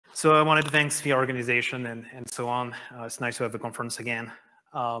So I wanted to thank the organization and so on. It's nice to have the conference again.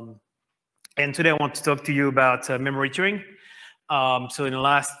 And today I want to talk to you about memory tiering. So in the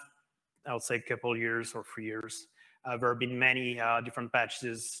last, I would say, couple years or 3 years, there have been many different patch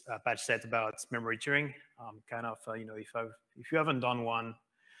sets about memory tiering. If you haven't done one,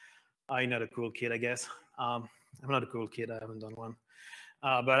 you're not a cool kid, I guess. I'm not a cool kid. I haven't done one.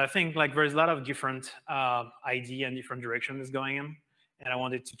 But I think there's a lot of different idea and different directions going in. And I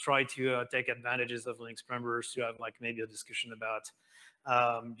wanted to try to take advantages of Linux members to have maybe a discussion about,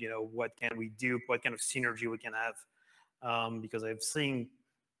 what can we do, what kind of synergy we can have, because I've seen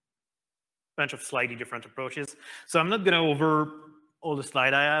a bunch of slightly different approaches. So I'm not going to over all the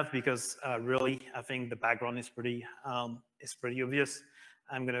slide I have because really I think the background is pretty obvious.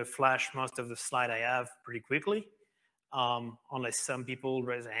 I'm going to flash most of the slide I have pretty quickly, unless some people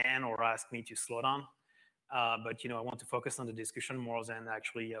raise a hand or ask me to slow down. But I want to focus on the discussion more than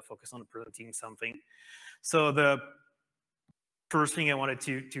actually focus on presenting something. So the first thing I wanted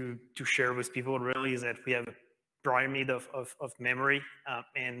to share with people really is that we have a pyramid of memory,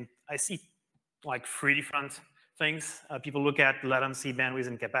 and I see 3 different things. People look at latency, bandwidth,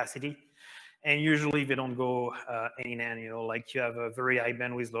 and capacity, and usually they don't go hand in hand. You have a very high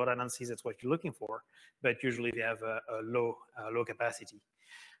bandwidth, low latency. That's what you're looking for, but usually they have a low capacity.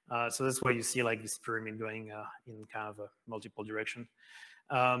 So that's why you see this pyramid going in kind of a multiple direction.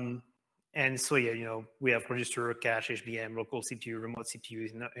 And so we have register, cache, HBM, local CPU, remote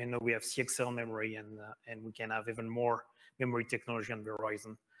CPUs, and we have CXL memory, and we can have even more memory technology on the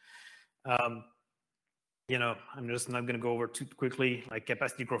horizon. I'm just not going to go over too quickly,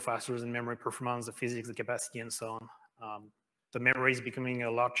 capacity grow faster than memory performance, the physics, the capacity, and so on. The memory is becoming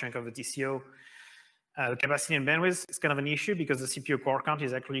a large chunk of the TCO. The capacity and bandwidth is kind of an issue because the CPU core count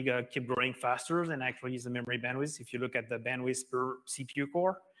is actually going to keep growing faster than actually is the memory bandwidth. If you look at the bandwidth per CPU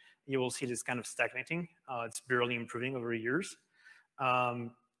core, you will see this kind of stagnating. It's barely improving over years.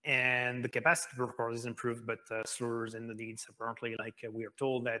 And the capacity per core is improved, but slower than the needs, apparently. We are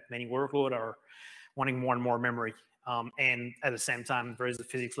told that many workloads are wanting more and more memory. And at the same time, there is a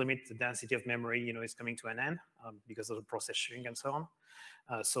physics limit. The density of memory, is coming to an end because of the process sharing and so on.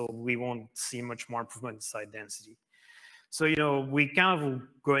 So we won't see much more improvement inside density. So, we kind of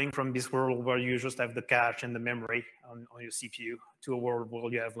going from this world where you just have the cache and the memory on your CPU to a world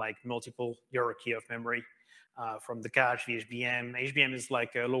where you have multiple hierarchy of memory from the cache, the HBM. HBM is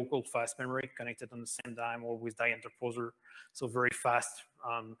like a local fast memory connected on the same time or with die interposer. So very fast.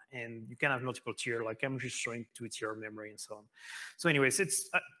 And you can have multiple tier, I'm just showing 2-tier memory and so on. So anyways,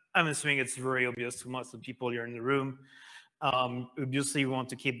 I'm assuming it's very obvious to most of the people here in the room. Obviously, we want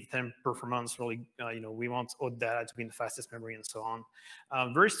to keep the time performance really, we want all data to be in the fastest memory and so on.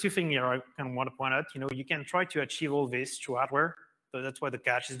 There's 2 things here I kind of want to point out. You can try to achieve all this through hardware. So that's what the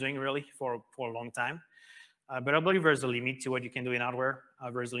cache is doing really for a long time. But I believe there's a limit to what you can do in hardware.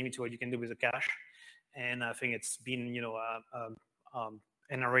 There's a limit to what you can do with the cache. And I think it's been,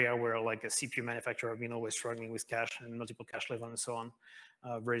 an area where a CPU manufacturer have been always struggling with cache and multiple cache levels and so on.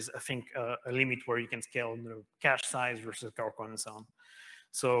 There is, I think, a limit where you can scale cache size versus core count and so on.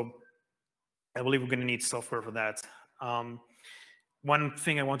 So I believe we're going to need software for that. One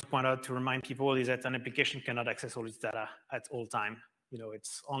thing I want to point out to remind people is that an application cannot access all its data at all time.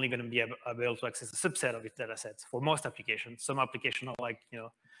 It's only going to be able to access a subset of its data sets for most applications. Some applications are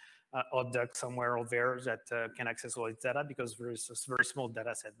hot duck somewhere over there that can access all its data because there is a very small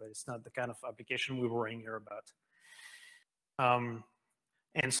data set, but it's not the kind of application we're worrying here about.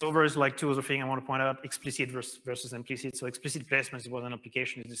 And so there's 2 other things I want to point out, explicit versus implicit. So explicit placement is what an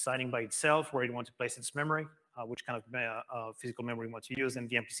application is deciding by itself where it wants to place its memory, which kind of physical memory you want to use, and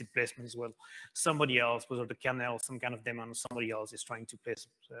the implicit placement is well, somebody else, whether the kernel, some kind of daemon, somebody else is trying to place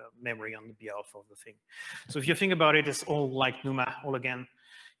memory on the behalf of the thing. So if you think about it, it's all like NUMA, all again,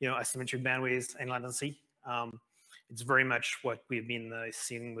 asymmetric bandwidth and latency. It's very much what we've been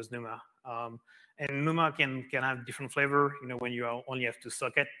seeing with NUMA. And NUMA can have different flavor. When you only have 2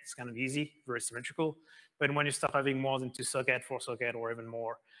 sockets, it's kind of easy, very symmetrical. But when you start having more than 2 sockets, 4 sockets, or even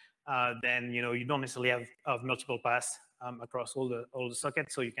more, then you don't necessarily have multiple paths across all the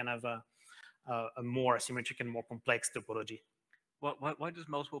sockets. So you can have a more asymmetric and more complex topology. Why does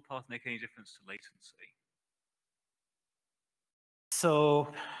multiple paths make any difference to latency?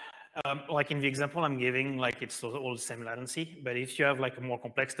 So, in the example I'm giving, it's all the same latency. But if you have a more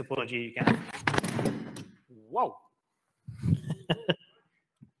complex topology, you can. Whoa.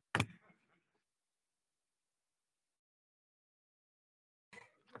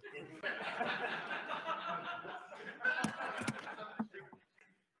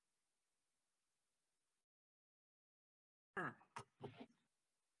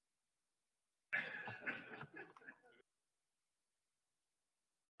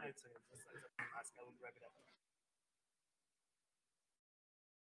 it's a mask. I will grab it up.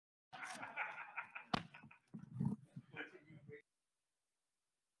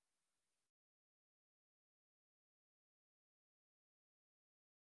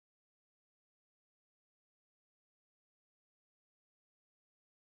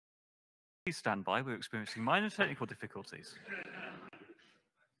 Please stand by. We're experiencing minor technical difficulties.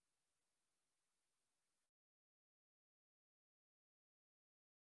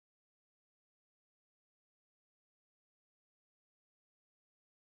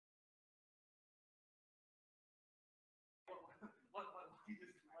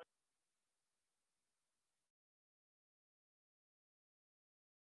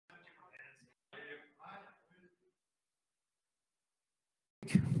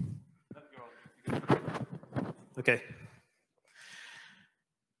 Okay.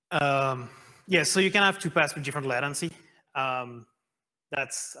 Yeah, so you can have two paths with different latency. I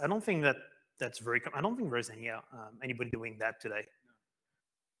don't think that's very. I don't think there's anybody doing that today.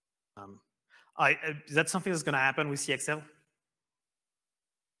 Is that something that's going to happen with CXL?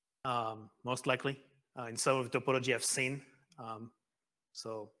 Most likely, in some of the topology I've seen.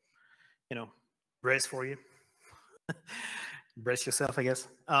 So, brace for you. Brace yourself, I guess.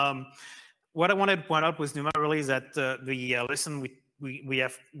 What I wanted to point out with NUMA really is that the lesson we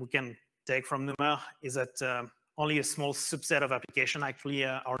can take from NUMA is that only a small subset of application actually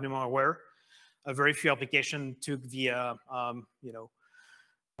are NUMA aware. Very few applications took the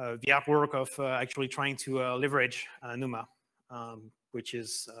the artwork of actually trying to leverage NUMA, which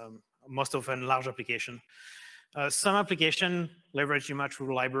is most often large application. Some application leverage NUMA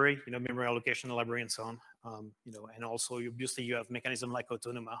through library, memory allocation library and so on. And also obviously you have mechanism like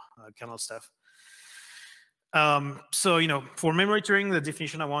AutoNUMA, kernel stuff. So, for memory tuning, the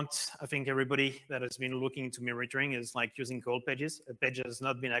definition I think everybody that has been looking into memory tuning is like using cold pages. A page has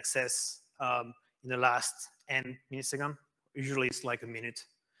not been accessed in the last n millisecond. Usually it's like a minute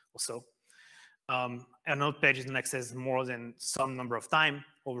or so. A node page is accessed more than some number of time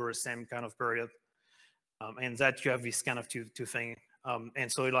over the same kind of period. And that you have this kind of two thing.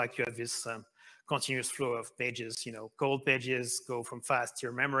 And so like you have this continuous flow of pages, cold pages go from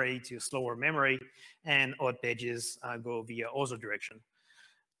faster memory to slower memory, and odd pages go via other direction,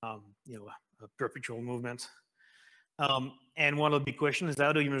 a perpetual movement. And one of the big questions is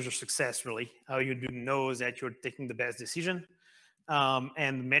how do you measure success really? How you do know that you're taking the best decision?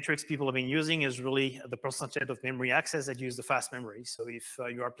 And the metrics people have been using is really the percentage of memory access that use the fast memory. So if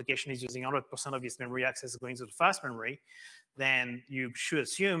your application is using 100% of its memory access going to the fast memory, then you should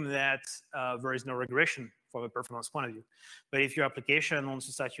assume that there is no regression from a performance point of view. But if your application wants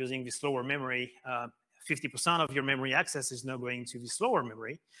to start using the slower memory, 50% of your memory access is now going to the slower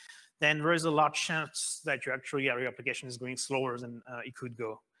memory, then there is a large chance that your application is going slower than it could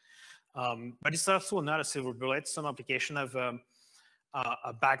go. But it's also not a silver bullet. Some applications have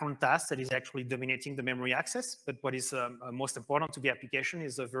a background task that is actually dominating the memory access. But what is most important to the application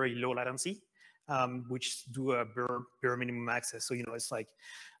is a very low latency, which do a bare minimum access. So, it's like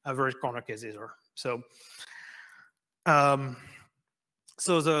a very corner case either. So,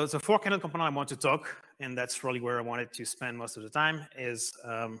 so the four kernel component I want to talk, and that's really where I wanted to spend most of the time, is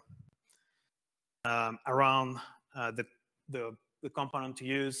around the component to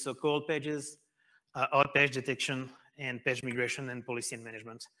use. So cold pages, odd page detection, and page migration and policy and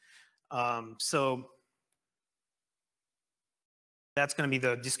management. So that's going to be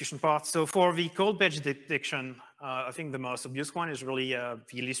the discussion part. So for the cold page detection, I think the most obvious one is really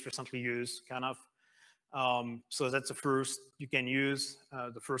the least recently used kind of. So that's the first you can use,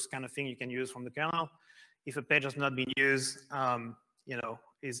 the first kind of thing you can use from the kernel. If a page has not been used,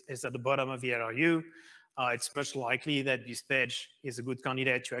 is at the bottom of the LRU, it's much likely that this page is a good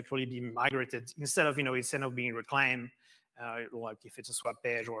candidate to actually be migrated instead of being reclaimed, like if it's a swap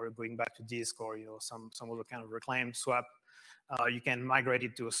page or going back to disk or some other kind of reclaim swap. You can migrate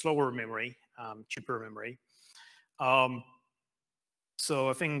it to a slower memory, cheaper memory. So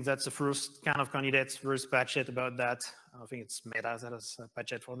I think that's the first kind of candidate. There's patchet about that. I think it's Meta that has a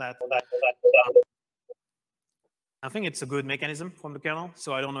patchet for that. I think it's a good mechanism from the kernel.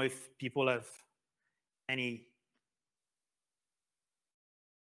 So I don't know if people have any.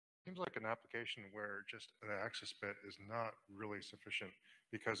 Seems like an application where just the access bit is not really sufficient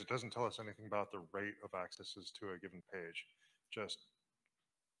because it doesn't tell us anything about the rate of accesses to a given page. Just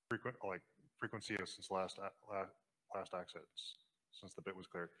frequency since last access, since the bit was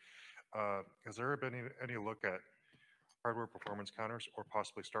cleared. Has there been any look at hardware performance counters, or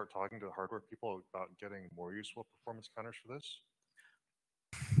possibly start talking to the hardware people about getting more useful performance counters for this?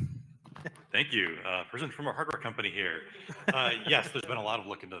 Thank you. Person from a hardware company here. Yes, there's been a lot of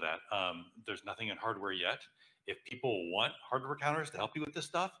look into that. There's nothing in hardware yet. If people want hardware counters to help you with this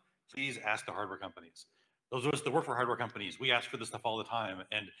stuff, please ask the hardware companies. Those of us that work for hardware companies, we ask for this stuff all the time,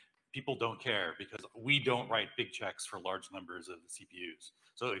 and people don't care because we don't write big checks for large numbers of CPUs.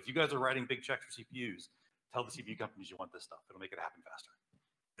 So if you guys are writing big checks for CPUs, tell the CPU companies you want this stuff. It'll make it happen faster.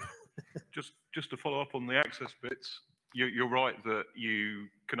 Just to follow up on the access bits, you're right that you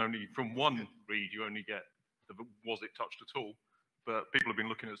can only, from one read, you only get the was it touched at all. But people have been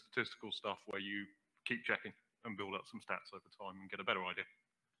looking at statistical stuff where you keep checking and build up some stats over time and get a better idea.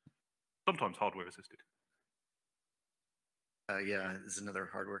 Sometimes hardware assisted. Yeah, there's another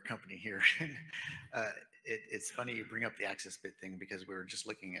hardware company here. It's funny you bring up the access bit thing because we were just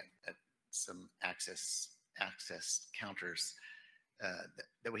looking at some access counters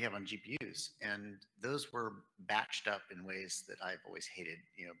that we have on GPUs, and those were batched up in ways that I've always hated,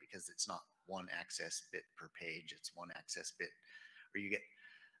 because it's not one access bit per page, it's one access bit, or you get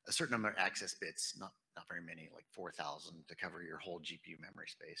a certain number of access bits, not very many, like 4,000 to cover your whole GPU memory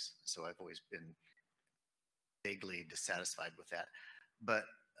space. So I've always been vaguely dissatisfied with that. But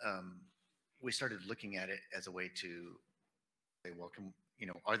we started looking at it as a way to say, well,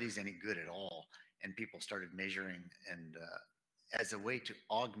 are these any good at all? And people started measuring, and as a way to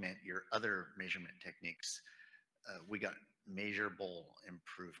augment your other measurement techniques, we got measurable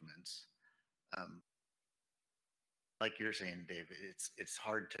improvements. Like you're saying, Dave, it's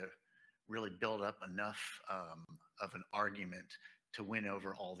hard to really build up enough of an argument to win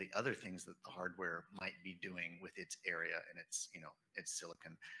over all the other things that the hardware might be doing with its area and its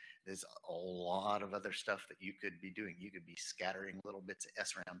silicon. There's a lot of other stuff that you could be doing. You could be scattering little bits of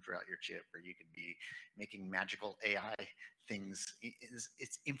SRAM throughout your chip, or you could be making magical AI things.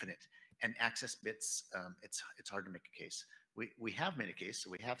 It's infinite. And access bits, it's hard to make a case. We have made a case, so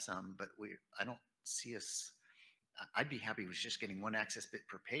we have some, but I don't see us. I'd be happy with just getting one access bit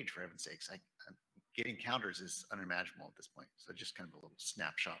per page, for heaven's sakes. Getting counters is unimaginable at this point. So just kind of a little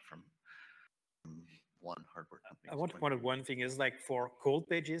snapshot from one hardware company. I want to point out one thing is, like, for cold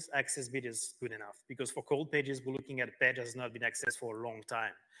pages, access bit is good enough, because for cold pages, we're looking at a page that has not been accessed for a long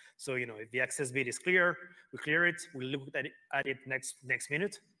time. So, if the access bit is clear, we clear it, we look at it next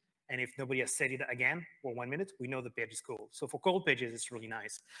minute. And if nobody has said it again for 1 minute, we know the page is cold. So for cold pages, it's really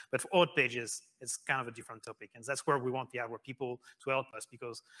nice. But for hot pages, it's kind of a different topic. And that's where we want the hardware people to help us,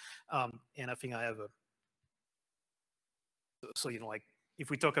 because, and I think I have so, like, if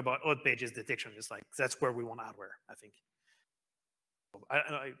we talk about hot pages detection, it's like, that's where we want hardware, I think.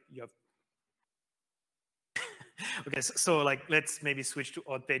 You have okay, so like, let's maybe switch to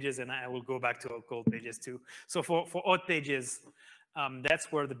hot pages, and I will go back to cold pages too. So for hot pages,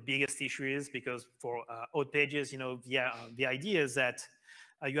 that's where the biggest issue is, because for hot pages, the idea is that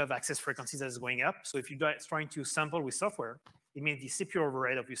you have access frequencies that is going up. So if you're trying to sample with software, it means the CPU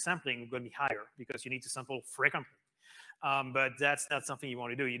overhead of your sampling is going to be higher, because you need to sample frequently. But that's not something you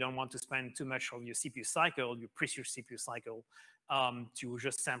want to do. You don't want to spend too much of your CPU cycle, your precious CPU cycle, to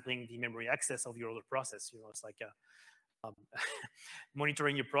just sampling the memory access of your other process. It's like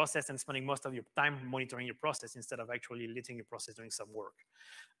monitoring your process and spending most of your time monitoring your process instead of actually letting your process doing some work.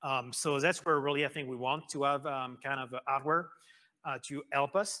 So that's where really I think we want to have kind of hardware to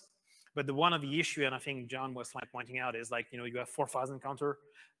help us. But one of the issue, and I think John was like pointing out, is like, you have 4,000 counter,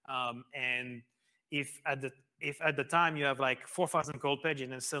 and if at the time you have like 4,000 cold pages,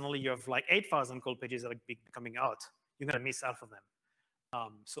 and then suddenly you have like 8,000 cold pages that are becoming out, you're gonna miss half of them.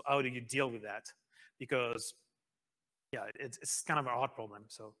 So how do you deal with that? Because yeah, it's kind of a hard problem.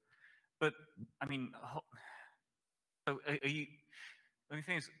 So, but I mean, so are you? The only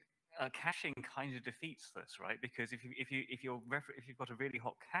thing is, caching kind of defeats this, right? Because if you've got a really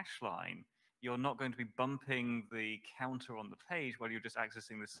hot cache line, you're not going to be bumping the counter on the page while you're just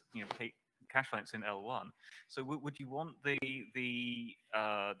accessing this, cache line in L1. So would you want the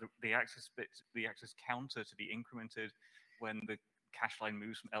access bit, the access counter, to be incremented when the cache line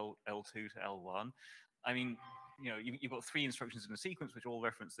moves from L2 to L1? I mean, you've got 3 instructions in a sequence which all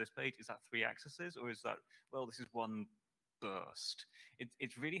reference this page. Is that 3 accesses, or is that, well, this is one burst?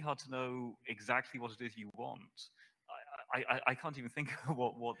 It's really hard to know exactly what it is you want. I can't even think of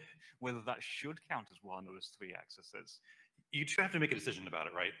whether that should count as 1 or as 3 accesses. You just have to make a decision about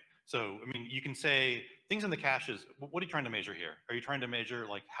it, right? So, I mean, you can say things in the caches. What are you trying to measure here? Are you trying to measure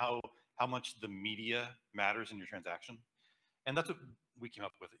like how much the media matters in your transaction? And that's what we came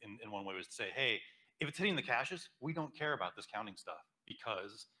up with in one way, was to say, hey, if it's hitting the caches, we don't care about this counting stuff,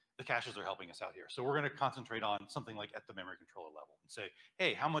 because the caches are helping us out here. So we're going to concentrate on something like at the memory controller level and say,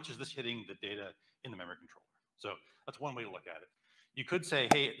 hey, how much is this hitting the data in the memory controller? So that's one way to look at it. You could say,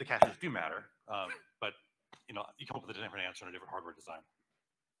 hey, the caches do matter, but you come up with a different answer and a different hardware design.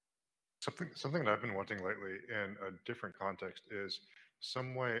 Something that I've been wanting lately in a different context is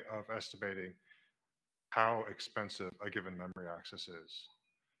some way of estimating how expensive a given memory access is.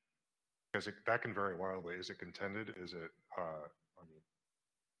 Because that can vary wildly. Is it contended? Is it,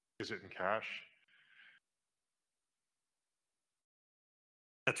 is it in cache?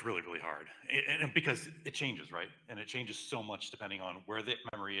 That's really, really hard. And because it changes, right? And it changes so much depending on where the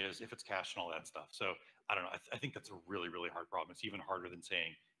memory is, if it's cached and all that stuff. So I don't know. I think that's a really, really hard problem. It's even harder than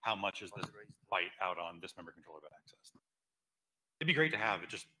saying how much is this byte out on this memory controller bit access. It'd be great to have.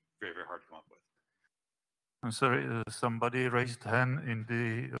 It's just very, very hard to come up with. I'm sorry, somebody raised hand in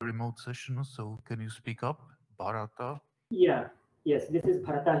the remote session, so can you speak up, Bharata? Yeah, yes, this is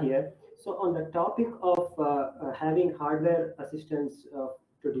Bharata here. So on the topic of having hardware assistance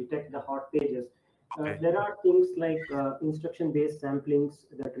to detect the hot pages, Okay. there are things like instruction-based samplings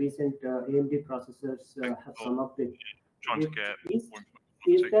that recent AMD processors have come up with. Trying to get Is more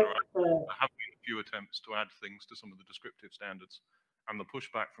that, there have been a few attempts to add things to some of the descriptive standards, and the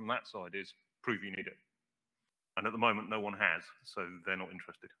pushback from that side is prove you need it. And at the moment, no one has, so they're not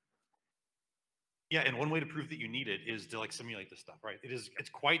interested. Yeah, and one way to prove that you need it is to like simulate this stuff, right? It's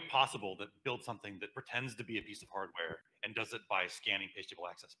quite possible that build something that pretends to be a piece of hardware and does it by scanning page table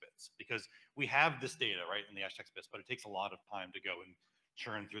access bits, because we have this data, right, in the hashtags bits, but it takes a lot of time to go and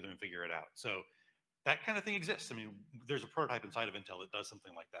churn through them and figure it out. So that kind of thing exists. I mean, there's a prototype inside of Intel that does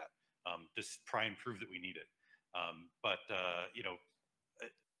something like that. Just try and prove that we need it.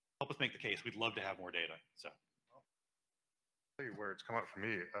 Help us make the case. We'd love to have more data. So. I'll tell you where it's come up for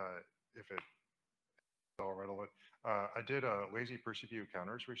me, if it's all relevant. I did lazy per CPU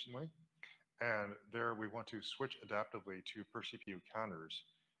counters recently, and there we want to switch adaptively to per CPU counters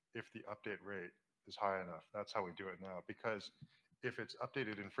if the update rate is high enough. That's how we do it now, because if it's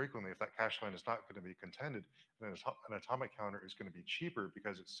updated infrequently, if that cache line is not going to be contended, then an atomic counter is going to be cheaper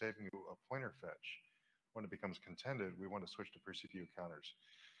because it's saving you a pointer fetch. When it becomes contended, we want to switch to per CPU counters.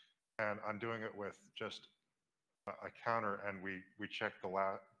 And I'm doing it with just a counter, and we check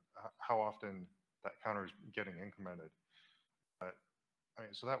how often that counter is getting incremented.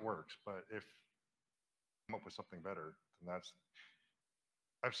 So that works, but if you come up with something better, then that's.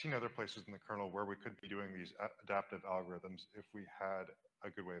 I've seen other places in the kernel where we could be doing these adaptive algorithms if we had a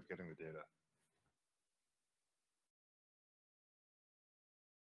good way of getting the data.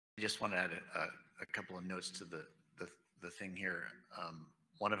 I just want to add a couple of notes to the thing here.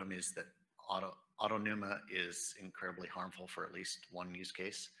 One of them is that autonuma is incredibly harmful for at least one use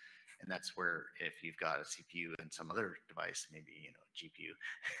case, and that's where if you've got a CPU and some other device, maybe GPU,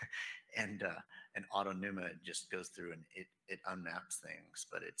 and autonuma just goes through and it unmaps things,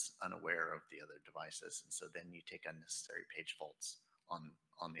 but it's unaware of the other devices, and so then you take unnecessary page faults on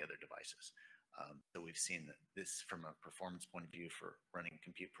the other devices. So we've seen that this, from a performance point of view for running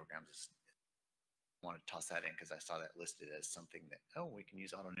compute programs, I want to toss that in because I saw that listed as something that, we can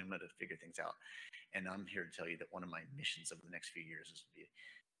use autonuma to figure things out. And I'm here to tell you that one of my missions over the next few years is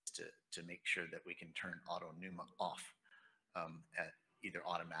to make sure that we can turn autonuma off at either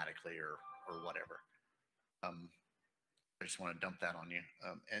automatically or whatever. I just want to dump that on you.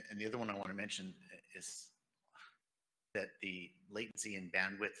 And the other one I want to mention is that the latency and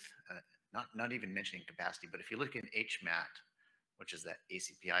bandwidth, not even mentioning capacity, but if you look in HMAT, which is that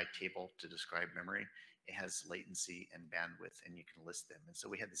ACPI table to describe memory, it has latency and bandwidth, and you can list them. And so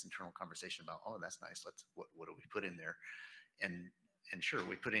we had this internal conversation about, that's nice. What do we put in there? And sure,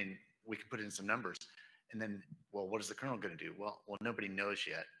 we can put in some numbers, and then, well, what is the kernel going to do? Well, nobody knows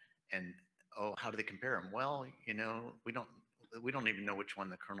yet. And how do they compare them? Well, we don't even know which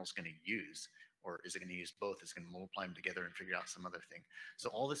one the kernel's going to use. Or is it going to use both? It's going to multiply them together and figure out some other thing. So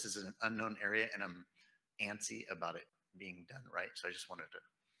all this is an unknown area, and I'm antsy about it being done right. So I just wanted to.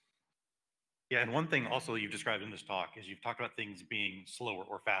 Yeah, and one thing also you've described in this talk is you've talked about things being slower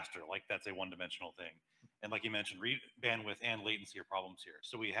or faster, like that's a one-dimensional thing. And like you mentioned, bandwidth and latency are problems here.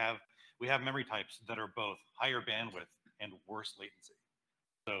 So we have memory types that are both higher bandwidth and worse latency.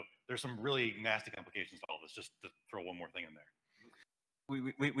 So there's some really nasty complications to all this, just to throw one more thing in there.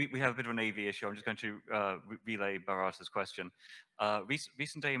 We have a bit of an AV issue. I'm just going to relay Bharata's question.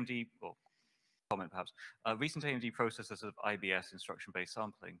 Recent AMD, or comment perhaps, recent AMD processors of IBS, instruction-based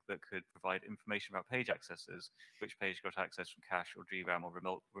sampling, that could provide information about page accesses, which page got access from cache or DRAM or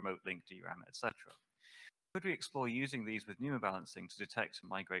remote link DRAM, etc. Could we explore using these with NUMA balancing to detect and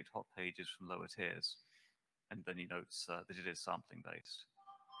migrate hot pages from lower tiers? And then he notes that it is sampling based.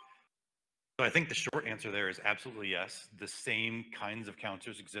 So I think the short answer there is absolutely yes. The same kinds of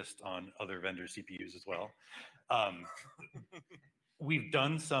counters exist on other vendor CPUs as well. we've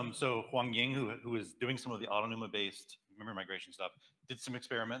done some, so Huang Ying, who is doing some of the AutoNuma-based memory migration stuff, did some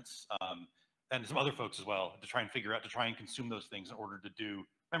experiments, and some other folks as well, to try and figure out, to try and consume those things in order to do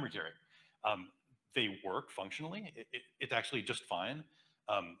memory tiering. They work functionally. It's actually just fine.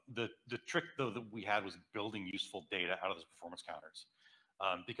 The trick, though, that we had was building useful data out of those performance counters,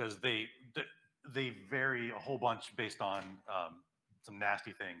 because they vary a whole bunch based on some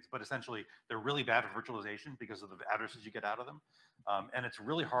nasty things, but essentially they're really bad for virtualization because of the addresses you get out of them. And it's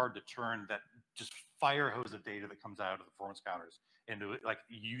really hard to turn that just fire hose of data that comes out of the performance counters into like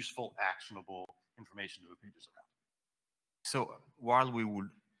useful, actionable information to move pages around. So while we would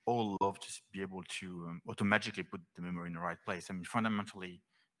all love to be able to automatically put the memory in the right place, I mean, fundamentally,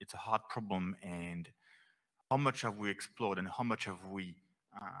 it's a hard problem. And how much have we explored, and how much have we,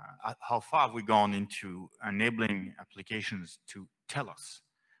 how far have we gone into enabling applications to tell us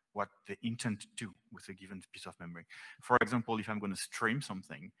what they intend to do with a given piece of memory? For example, if I'm going to stream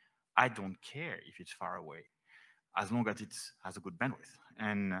something, I don't care if it's far away, as long as it has a good bandwidth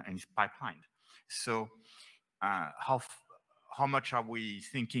and it's pipelined. So how much are we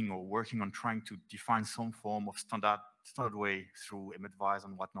thinking or working on trying to define some form of standard way through MAdvise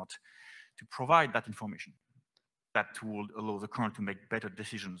and whatnot to provide that information that will allow the kernel to make better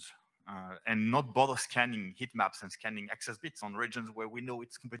decisions and not bother scanning heat maps and scanning access bits on regions where we know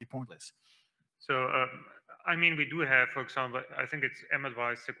it's completely pointless? So, I mean, we do have, for example, I think it's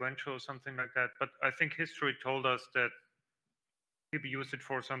MAdvise sequential or something like that, but I think history told us that people use it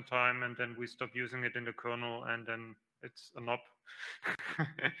for some time and then we stop using it in the kernel and then it's a knob.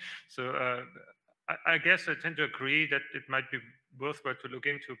 So I guess I tend to agree that it might be worthwhile to look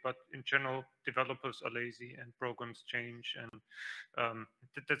into, but in general, developers are lazy and programs change, and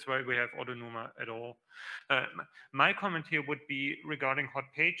that's why we have AutoNuma at all. My comment here would be regarding hot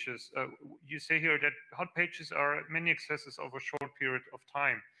pages. You say here that hot pages are many accesses over a short period of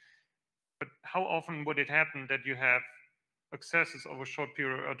time, but how often would it happen that you have accesses over a short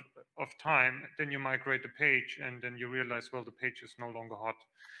period of time, then you migrate the page, and then you realize, well, the page is no longer hot?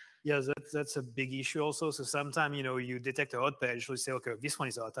 Yeah, that's a big issue also. So sometimes, you know, you detect a hot page, so you say, okay, this one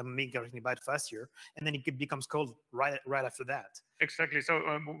is hot, I'm making everything bad faster, and then it becomes cold right after that. Exactly. So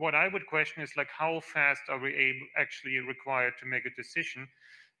what I would question is like, how fast are we actually required to make a decision?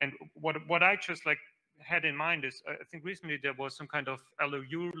 And what I just like had in mind is, I think recently there was some kind of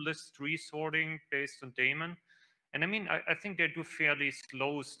LOU list resorting based on daemon. And I mean, I think they do fairly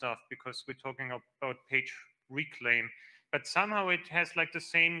slow stuff because we're talking about page reclaim. But somehow it has like the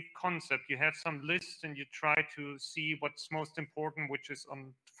same concept. You have some list and you try to see what's most important, which is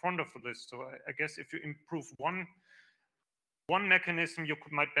on front of the list. So I guess if you improve one mechanism, you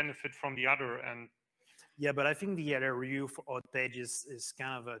might benefit from the other. And yeah, but I think the LRU for odd pages is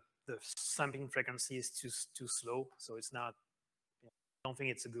kind of the sampling frequency is too slow. So it's not, I don't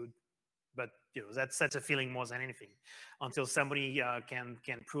think it's a good, but you know, that's a feeling more than anything. Until somebody can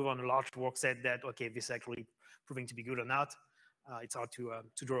prove on a large work set that, okay, this is actually proving to be good or not, it's hard to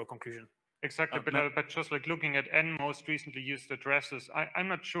draw a conclusion. Exactly, but just like looking at N most recently used addresses, I'm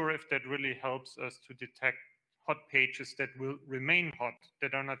not sure if that really helps us to detect hot pages that will remain hot,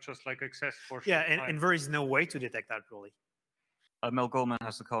 that are not just like accessed for yeah, and there is no way to detect that really. Mel Goldman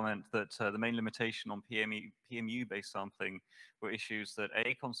has the comment that the main limitation on PMU-based sampling were issues that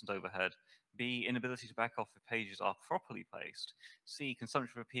A, constant overhead, B, inability to back off if pages are properly placed, C,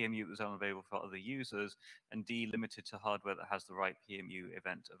 consumption of PMU that was unavailable for other users, and D, limited to hardware that has the right PMU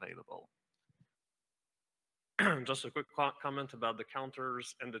event available. Just a quick comment about the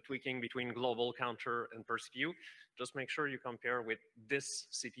counters and the tweaking between global counter and per CPU. Just make sure you compare with this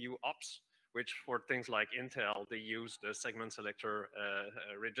CPU ops, which for things like Intel, they use the segment selector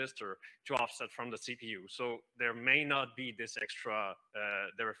register to offset from the CPU. So there may not be this extra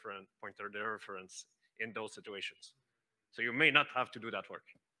pointer dereference in those situations. So you may not have to do that work.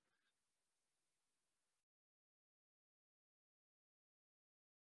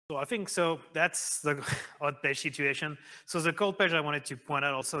 So I think so that's the odd page situation. So the cold page, I wanted to point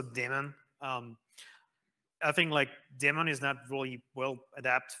out also daemon. I think like daemon is not really well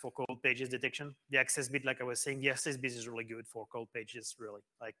adapted for cold pages detection. The access bit, like I was saying, the access bit is really good for cold pages, really.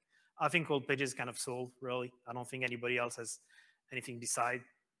 Like I think cold pages kind of sold, really. I don't think anybody else has anything beside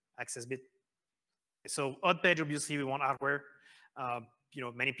access bit. So odd page, obviously we want hardware. You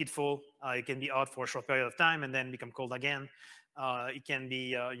know, many pitfall. It can be hot for a short period of time and then become cold again. It can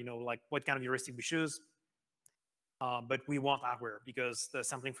be, you know, like what kind of heuristic we choose. But we want hardware because the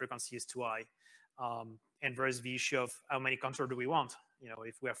sampling frequency is too high. And there is the issue of how many contours do we want? You know,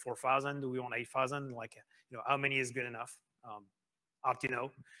 if we have 4,000, do we want 8,000? Like, you know, how many is good enough? Hard to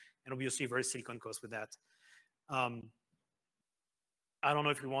know. And obviously, there is silicon cost with that. I don't know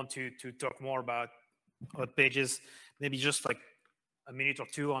if we want to talk more about pages, maybe just like a minute or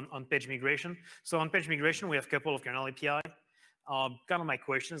two on page migration. So on page migration, we have a couple of kernel API. Kind of my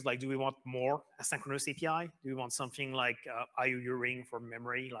question is like, do we want more asynchronous API? Do we want something like IOU ring for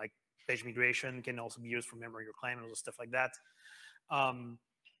memory, like page migration can also be used for memory reclaim and stuff like that?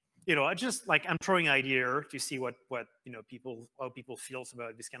 You know, I just like, I'm throwing idea to see what you know, how people feels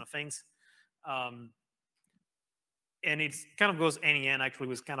about these kind of things. And it kind of goes end actually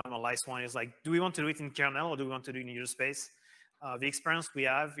with kind of my last one is like, do we want to do it in kernel or do we want to do it in user space? The experience we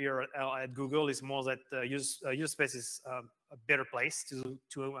have here at Google is more that user space is a better place to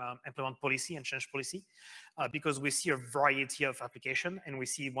implement policy and change policy because we see a variety of application and we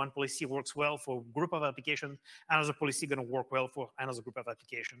see one policy works well for a group of application, another policy going to work well for another group of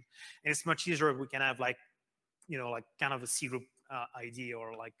application. And it's much easier if we can have like, you know, like kind of a C group ID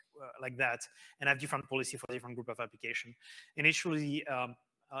or like that, and have different policy for different group of application. And it's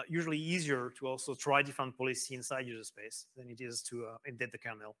usually easier to also try different policy inside user space than it is to embed the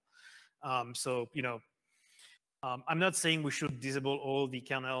kernel. So, you know, I'm not saying we should disable all the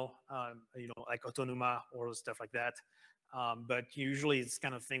kernel, you know, like Autonoma or stuff like that. But usually it's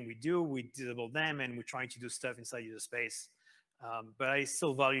kind of thing we do. We disable them and we're trying to do stuff inside user space. But I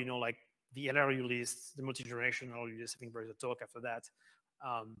still value, you know, like the LRU list, the multi-generation LRU list. I think there's a talk after that.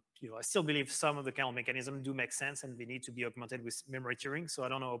 You know, I still believe some of the kernel mechanisms do make sense and they need to be augmented with memory tiering. So I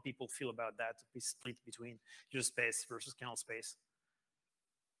don't know how people feel about that, to be split between user space versus kernel space.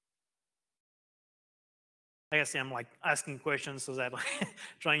 Like I say, I'm like asking questions so that like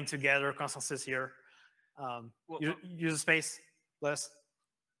trying to gather consensus here. User space, less.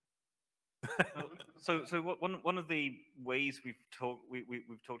 So one of the ways we've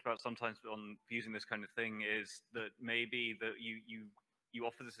talked about sometimes on using this kind of thing is that maybe that you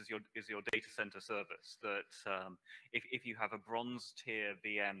offer this as your data center service. That if you have a bronze tier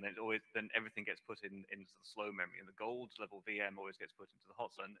VM, then everything gets put into the slow memory, and the gold level VM always gets put into the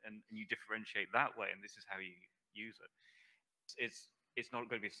hot zone, and you differentiate that way, and this is how you use it. It's not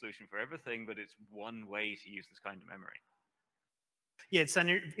going to be a solution for everything, but it's one way to use this kind of memory. Yeah,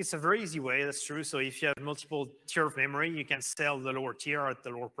 it's a very easy way, that's true. So if you have multiple tier of memory, you can sell the lower tier at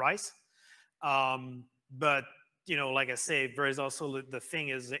the lower price. But, you know, like I say, there is also the thing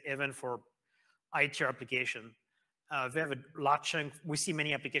is even for high tier application, they have a large chunk, we see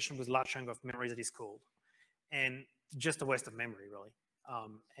many applications with large chunk of memory that is cold. And just a waste of memory, really.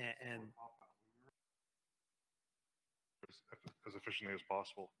 And as efficiently as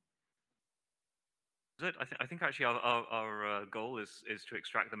possible. I think actually our goal is to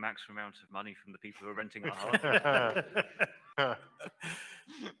extract the maximum amount of money from the people who are renting our hardware.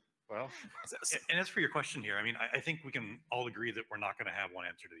 Well, and as for your question here, I mean, I think we can all agree that we're not going to have one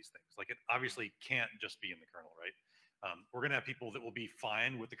answer to these things. Like, it obviously can't just be in the kernel, right? We're going to have people that will be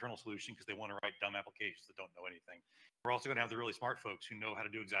fine with the kernel solution because they want to write dumb applications that don't know anything. We're also going to have the really smart folks who know how to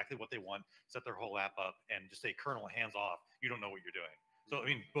do exactly what they want, set their whole app up, and just say, kernel, hands off, you don't know what you're doing. So, I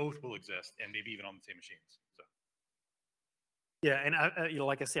mean, both will exist, and maybe even on the same machines. So. Yeah, and you know,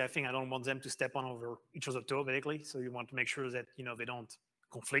 like I say, I think I don't want them to step on over each other's toe, basically. So you want to make sure that, you know, they don't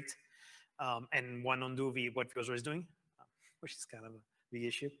conflict, and one undo what the other is doing, which is kind of a big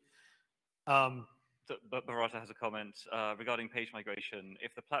issue. But Barata has a comment regarding page migration.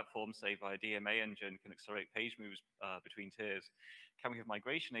 If the platform, say via DMA engine, can accelerate page moves between tiers, can we have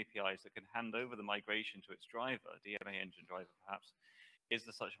migration APIs that can hand over the migration to its driver, DMA engine driver perhaps? Is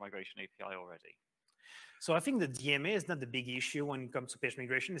there such a migration API already? So I think the DMA is not the big issue when it comes to page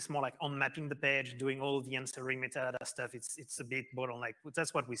migration. It's more like unmapping the page, doing all the ancillary metadata stuff. It's a bit bottleneck.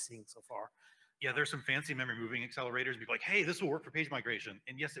 That's what we're seeing so far. Yeah, there's some fancy memory moving accelerators. Be like, hey, this will work for page migration.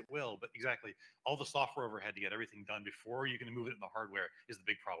 And yes, it will. But exactly, all the software overhead to get everything done before you can move it in the hardware is the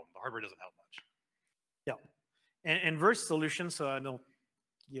big problem. The hardware doesn't help much. Yeah. And verse solution, so I know,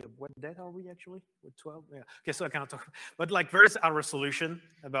 yeah, what date are we actually? With 12? Yeah. Okay, so I cannot talk. But like, there's our solution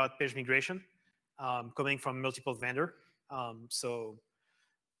about page migration coming from multiple vendor. But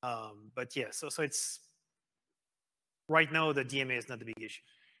yeah, so it's, right now, the DMA is not the big issue.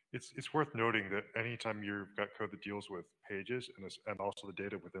 It's worth noting that anytime you've got code that deals with pages and also the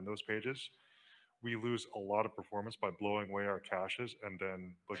data within those pages, we lose a lot of performance by blowing away our caches and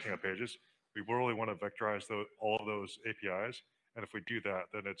then looking at pages. We really want to vectorize all of those APIs, and if we do that,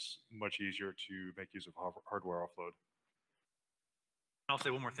 then it's much easier to make use of hardware offload. I'll say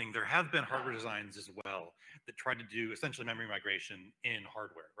one more thing. There have been hardware designs as well that try to do essentially memory migration in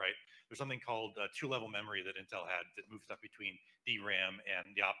hardware, right? There's something called two-level memory that Intel had that moves stuff between DRAM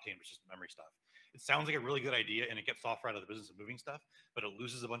and the Optane, which is memory stuff. It sounds like a really good idea, and it gets software out of the business of moving stuff, but it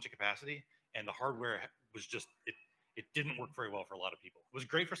loses a bunch of capacity, and the hardware was just, It didn't work very well for a lot of people. It was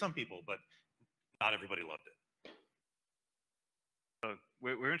great for some people, but not everybody loved it. So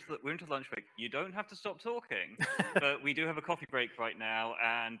we're into lunch break. You don't have to stop talking, but we do have a coffee break right now,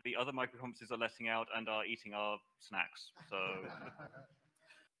 and the other microconferences are letting out and are eating our snacks. So,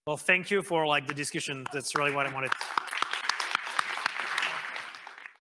 well, thank you for like the discussion. That's really what I wanted.